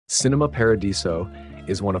Cinema Paradiso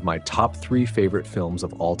is one of my top 3 favorite films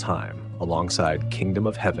of all time, alongside Kingdom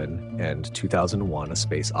of Heaven and 2001: A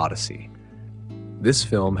Space Odyssey. This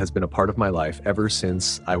film has been a part of my life ever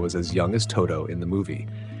since I was as young as Toto in the movie,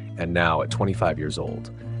 and now at 25 years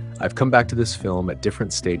old. I've come back to this film at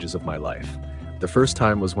different stages of my life. The first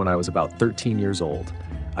time was when I was about 13 years old.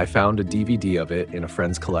 I found a DVD of it in a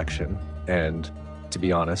friend's collection, and to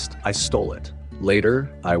be honest, I stole it.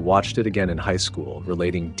 Later, I watched it again in high school,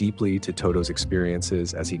 relating deeply to Toto's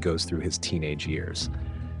experiences as he goes through his teenage years.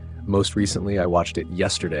 Most recently, I watched it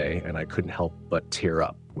yesterday, and I couldn't help but tear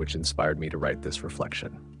up, which inspired me to write this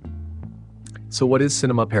reflection. So what is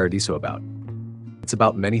Cinema Paradiso about? It's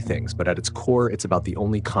about many things, but at its core, it's about the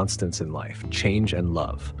only constants in life: change and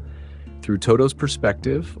love. Through Toto's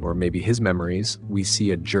perspective, or maybe his memories, we see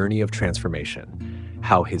a journey of transformation.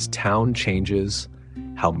 How his town changes,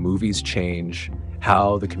 how movies change,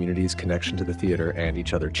 how the community's connection to the theater and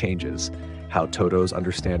each other changes, how Toto's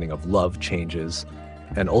understanding of love changes,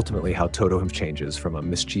 and ultimately how Toto changes from a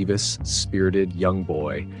mischievous, spirited young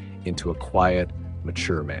boy into a quiet,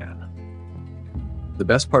 mature man. The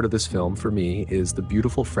best part of this film for me is the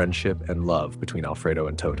beautiful friendship and love between Alfredo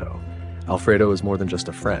and Toto. Alfredo is more than just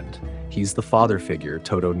a friend. He's the father figure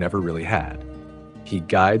Toto never really had. He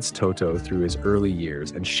guides Toto through his early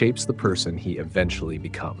years and shapes the person he eventually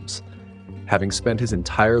becomes. Having spent his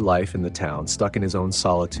entire life in the town, stuck in his own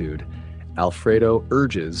solitude, Alfredo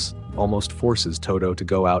urges, almost forces Toto to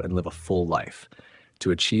go out and live a full life,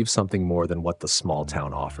 to achieve something more than what the small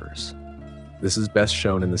town offers. This is best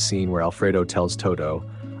shown in the scene where Alfredo tells Toto,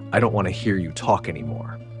 "I don't want to hear you talk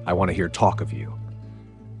anymore. I want to hear talk of you."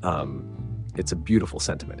 It's a beautiful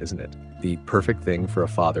sentiment, isn't it? The perfect thing for a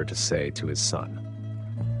father to say to his son.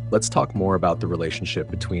 Let's talk more about the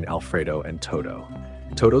relationship between Alfredo and Toto.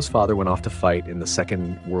 Toto's father went off to fight in the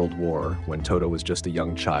Second World War when Toto was just a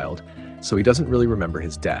young child, so he doesn't really remember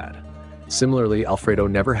his dad. Similarly, Alfredo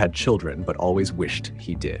never had children, but always wished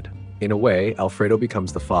he did. In a way, Alfredo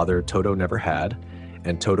becomes the father Toto never had,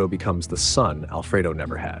 and Toto becomes the son Alfredo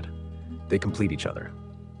never had. They complete each other.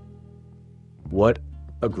 What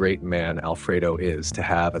a great man Alfredo is to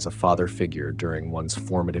have as a father figure during one's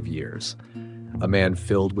formative years. A man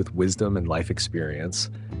filled with wisdom and life experience,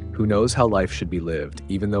 who knows how life should be lived,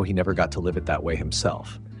 even though he never got to live it that way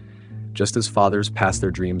himself. Just as fathers pass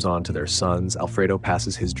their dreams on to their sons, Alfredo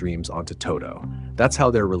passes his dreams on to Toto. That's how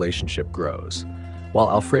their relationship grows. While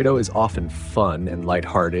Alfredo is often fun and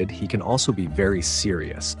lighthearted, he can also be very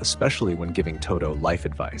serious, especially when giving Toto life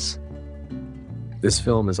advice. This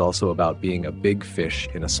film is also about being a big fish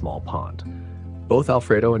in a small pond. Both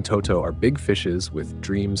Alfredo and Toto are big fishes with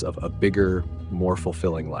dreams of a bigger, more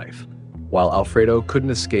fulfilling life. While Alfredo couldn't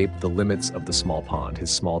escape the limits of the small pond,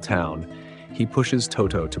 his small town, he pushes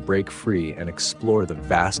Toto to break free and explore the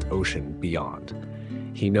vast ocean beyond.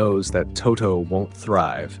 He knows that Toto won't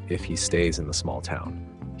thrive if he stays in the small town.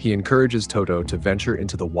 He encourages Toto to venture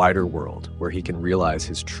into the wider world, where he can realize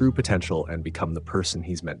his true potential and become the person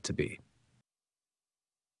he's meant to be.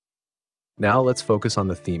 Now let's focus on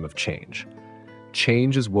the theme of change.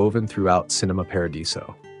 Change is woven throughout Cinema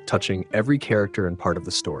Paradiso, touching every character and part of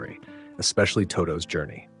the story, especially Toto's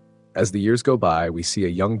journey. As the years go by, we see a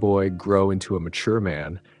young boy grow into a mature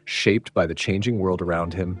man, shaped by the changing world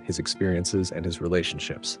around him, his experiences, and his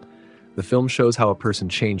relationships. The film shows how a person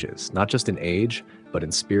changes, not just in age, but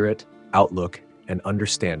in spirit, outlook, and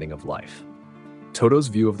understanding of life. Toto's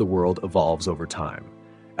view of the world evolves over time.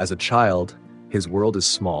 As a child, his world is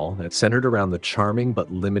small and centered around the charming but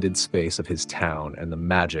limited space of his town and the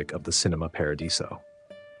magic of the Cinema Paradiso.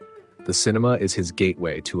 The cinema is his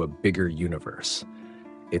gateway to a bigger universe.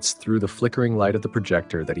 It's through the flickering light of the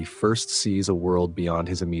projector that he first sees a world beyond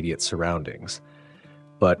his immediate surroundings.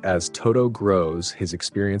 But as Toto grows, his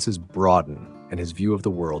experiences broaden and his view of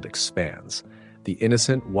the world expands. The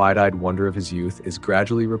innocent, wide-eyed wonder of his youth is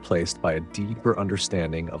gradually replaced by a deeper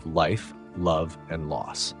understanding of life, love, and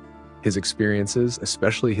loss. His experiences,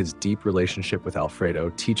 especially his deep relationship with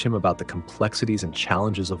Alfredo, teach him about the complexities and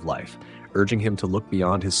challenges of life, urging him to look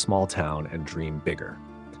beyond his small town and dream bigger.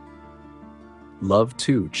 Love,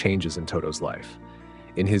 too, changes in Toto's life.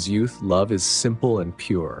 In his youth, love is simple and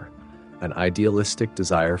pure, an idealistic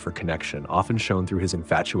desire for connection, often shown through his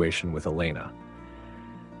infatuation with Elena.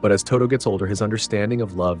 But as Toto gets older, his understanding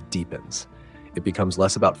of love deepens. It becomes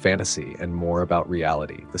less about fantasy and more about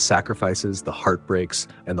reality, the sacrifices, the heartbreaks,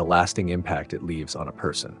 and the lasting impact it leaves on a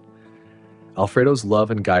person. Alfredo's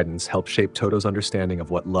love and guidance help shape Toto's understanding of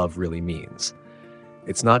what love really means.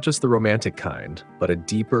 It's not just the romantic kind, but a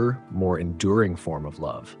deeper, more enduring form of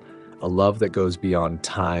love, a love that goes beyond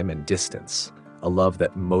time and distance, a love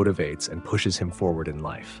that motivates and pushes him forward in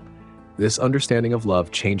life. This understanding of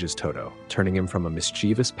love changes Toto, turning him from a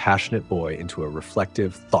mischievous, passionate boy into a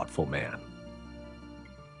reflective, thoughtful man.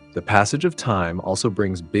 The passage of time also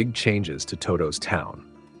brings big changes to Toto's town,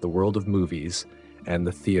 the world of movies, and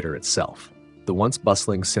the theater itself. The once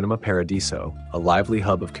bustling Cinema Paradiso, a lively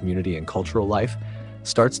hub of community and cultural life,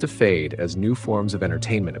 starts to fade as new forms of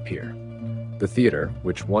entertainment appear. The theater,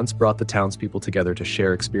 which once brought the townspeople together to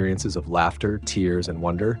share experiences of laughter, tears, and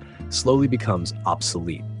wonder, slowly becomes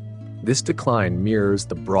obsolete. This decline mirrors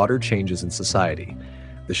the broader changes in society,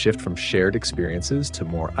 the shift from shared experiences to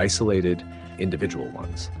more isolated, individual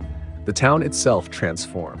ones. The town itself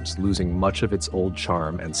transforms, losing much of its old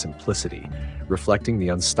charm and simplicity, reflecting the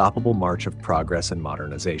unstoppable march of progress and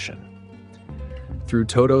modernization. Through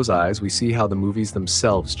Toto's eyes, we see how the movies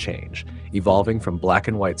themselves change, evolving from black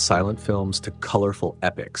and white silent films to colorful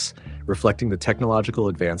epics, reflecting the technological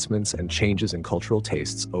advancements and changes in cultural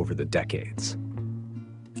tastes over the decades.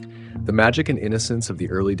 The magic and innocence of the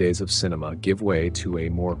early days of cinema give way to a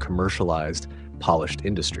more commercialized, polished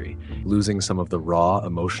industry, losing some of the raw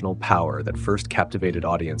emotional power that first captivated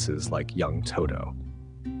audiences like young Toto.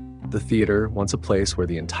 The theater, once a place where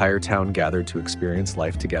the entire town gathered to experience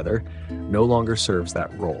life together, no longer serves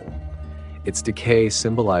that role. Its decay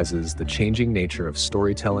symbolizes the changing nature of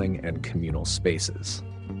storytelling and communal spaces.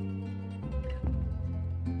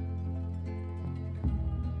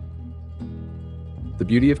 The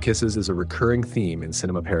beauty of kisses is a recurring theme in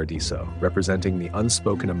Cinema Paradiso, representing the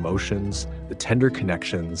unspoken emotions, the tender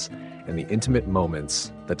connections, and the intimate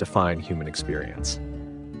moments that define human experience.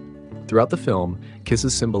 Throughout the film,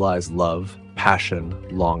 kisses symbolize love, passion,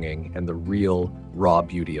 longing, and the real, raw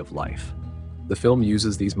beauty of life. The film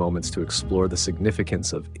uses these moments to explore the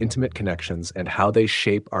significance of intimate connections and how they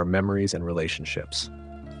shape our memories and relationships.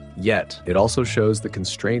 Yet, it also shows the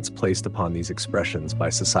constraints placed upon these expressions by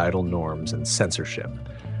societal norms and censorship,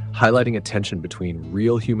 highlighting a tension between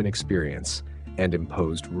real human experience and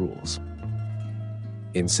imposed rules.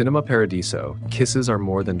 In Cinema Paradiso, kisses are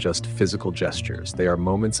more than just physical gestures. They are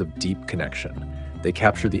moments of deep connection. They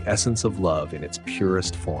capture the essence of love in its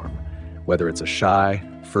purest form, whether it's a shy,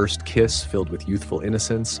 first kiss filled with youthful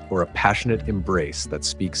innocence or a passionate embrace that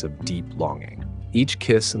speaks of deep longing. Each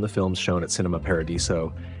kiss in the films shown at Cinema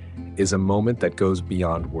Paradiso is a moment that goes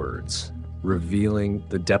beyond words, revealing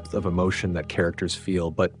the depth of emotion that characters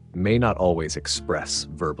feel but may not always express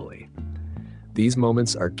verbally. These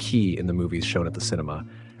moments are key in the movies shown at the cinema,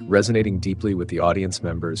 resonating deeply with the audience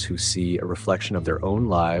members who see a reflection of their own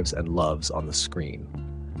lives and loves on the screen.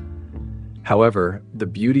 However, the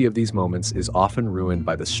beauty of these moments is often ruined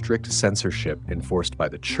by the strict censorship enforced by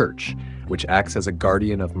the church, which acts as a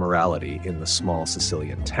guardian of morality in the small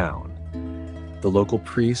Sicilian town. The local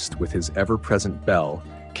priest, with his ever-present bell,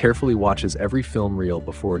 carefully watches every film reel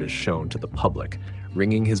before it is shown to the public,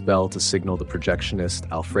 ringing his bell to signal the projectionist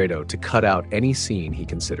Alfredo to cut out any scene he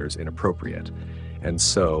considers inappropriate. And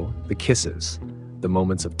so, the kisses, the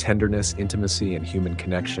moments of tenderness, intimacy, and human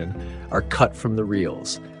connection, are cut from the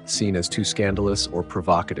reels, seen as too scandalous or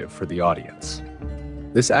provocative for the audience.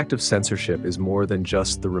 This act of censorship is more than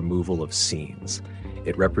just the removal of scenes.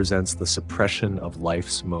 It represents the suppression of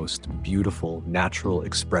life's most beautiful, natural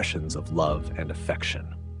expressions of love and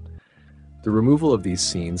affection. The removal of these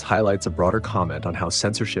scenes highlights a broader comment on how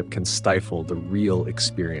censorship can stifle the real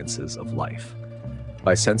experiences of life.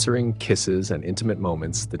 By censoring kisses and intimate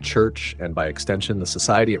moments, the church, and by extension the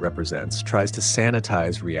society it represents, tries to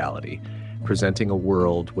sanitize reality, presenting a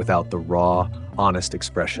world without the raw, honest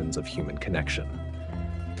expressions of human connection.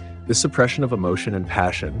 This suppression of emotion and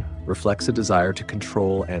passion reflects a desire to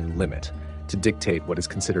control and limit, to dictate what is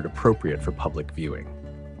considered appropriate for public viewing.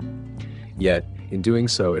 Yet, in doing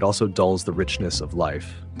so, it also dulls the richness of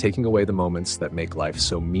life, taking away the moments that make life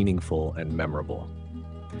so meaningful and memorable.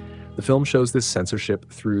 The film shows this censorship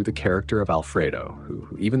through the character of Alfredo, who,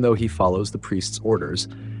 even though he follows the priest's orders,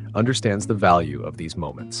 understands the value of these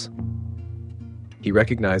moments. He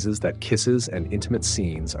recognizes that kisses and intimate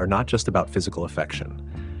scenes are not just about physical affection.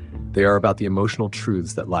 They are about the emotional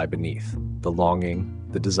truths that lie beneath, the longing,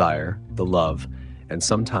 the desire, the love, and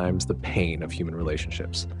sometimes the pain of human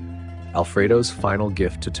relationships. Alfredo's final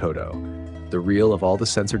gift to Toto, the reel of all the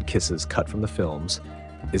censored kisses cut from the films,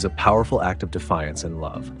 is a powerful act of defiance and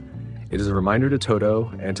love. It is a reminder to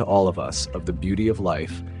Toto and to all of us of the beauty of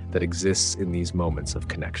life that exists in these moments of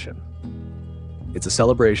connection. It's a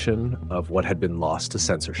celebration of what had been lost to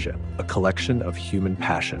censorship, a collection of human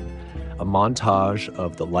passion, a montage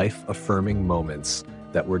of the life-affirming moments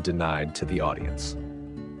that were denied to the audience.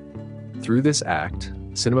 Through this act,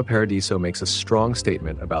 Cinema Paradiso makes a strong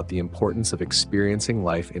statement about the importance of experiencing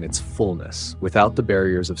life in its fullness, without the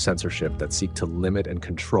barriers of censorship that seek to limit and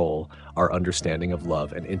control our understanding of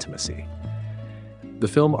love and intimacy. The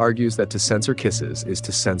film argues that to censor kisses is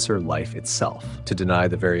to censor life itself, to deny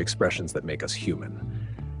the very expressions that make us human.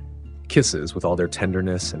 Kisses, with all their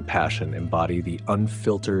tenderness and passion, embody the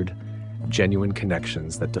unfiltered, genuine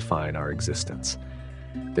connections that define our existence.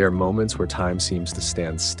 They are moments where time seems to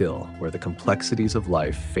stand still, where the complexities of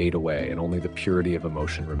life fade away and only the purity of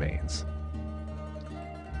emotion remains.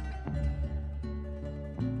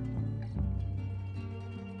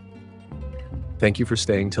 Thank you for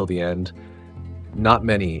staying till the end. Not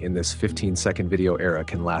many in this 15-second video era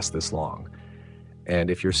can last this long. And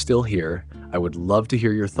if you're still here, I would love to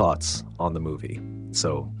hear your thoughts on the movie.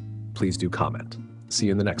 So please do comment. See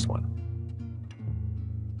you in the next one.